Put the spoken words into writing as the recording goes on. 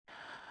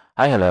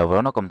Hi, hello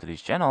everyone, welcome to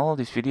this channel.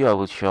 This video I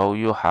will show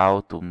you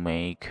how to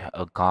make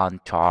a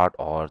Gantt chart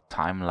or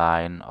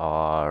timeline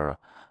or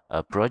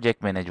a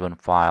project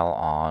management file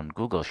on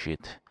Google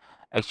Sheet.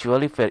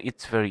 Actually,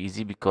 it's very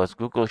easy because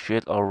Google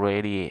Sheet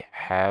already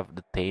have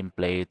the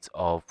templates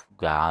of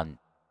Gantt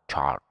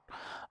chart.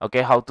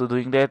 Okay, how to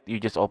doing that? You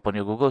just open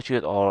your Google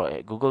Sheet or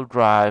a Google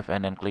Drive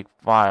and then click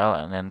File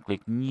and then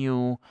click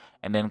New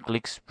and then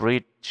click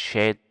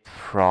Spreadsheet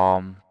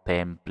from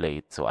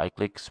Template. So I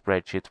click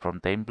Spreadsheet from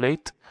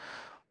Template.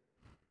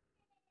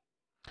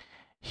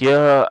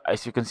 Here,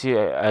 as you can see,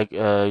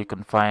 you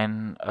can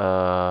find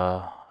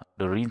the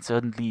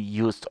recently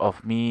used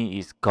of me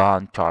is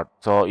Gantt chart.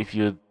 So if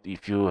you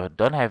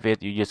don't have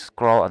it, you just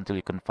scroll until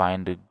you can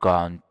find the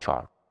Gantt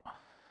chart.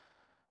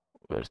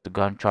 Where's the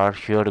Gantt chart?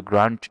 Here, the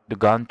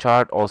Gantt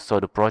chart. Also,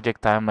 the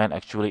project timeline.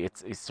 Actually,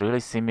 it's really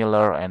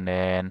similar. And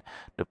then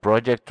the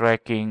project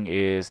tracking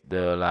is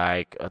the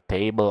like a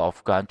table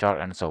of Gantt chart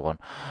and so on.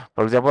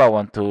 For example, I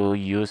want to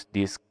use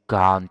this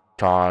Gantt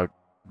chart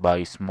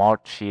by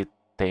Smartsheet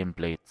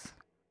templates.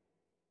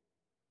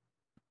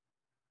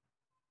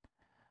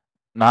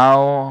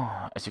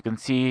 Now, as you can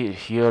see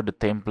here, the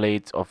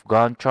templates of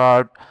Gantt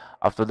chart.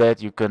 After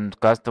that, you can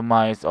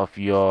customize of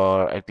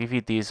your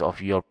activities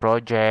of your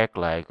project,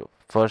 like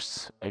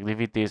first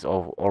activities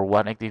or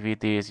one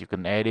activities. You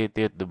can edit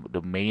it,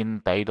 the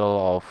main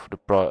title of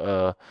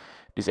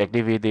these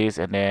activities,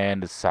 and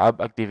then the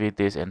sub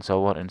activities, and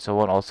so on and so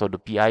on. Also, the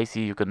PIC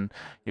you can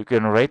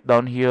write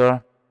down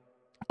here.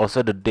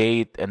 Also the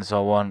date and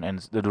so on, and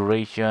the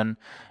duration,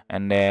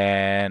 and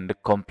then the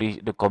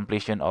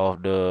completion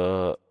of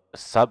the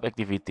sub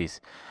activities.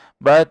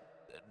 But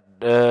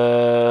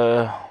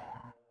the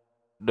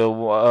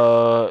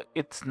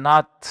it's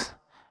not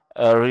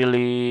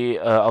really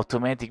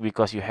automatic,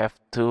 because you have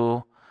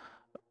to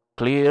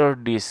clear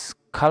this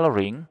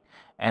coloring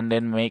and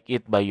then make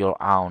it by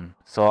your own.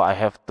 So I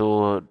have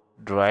to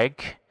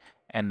drag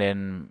and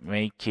then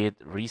make it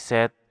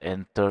reset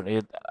and turn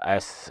it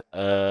as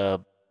a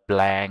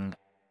blank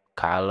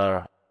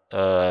color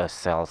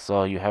cell.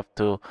 So you have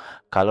to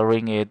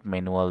coloring it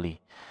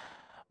manually.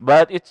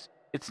 But it's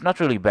not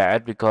really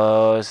bad,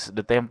 because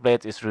the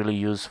template is really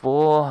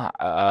useful.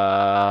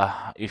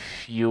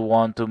 If you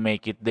want to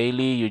make it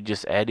daily, you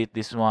just edit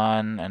this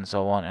one and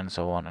so on and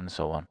so on and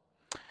so on.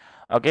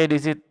 Okay,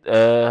 this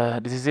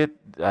is it.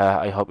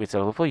 I hope it's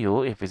helpful for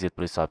you. If is it,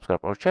 please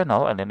subscribe our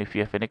channel. And then if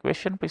you have any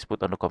question, please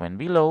put on the comment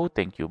below.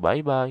 Thank you.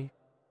 Bye bye.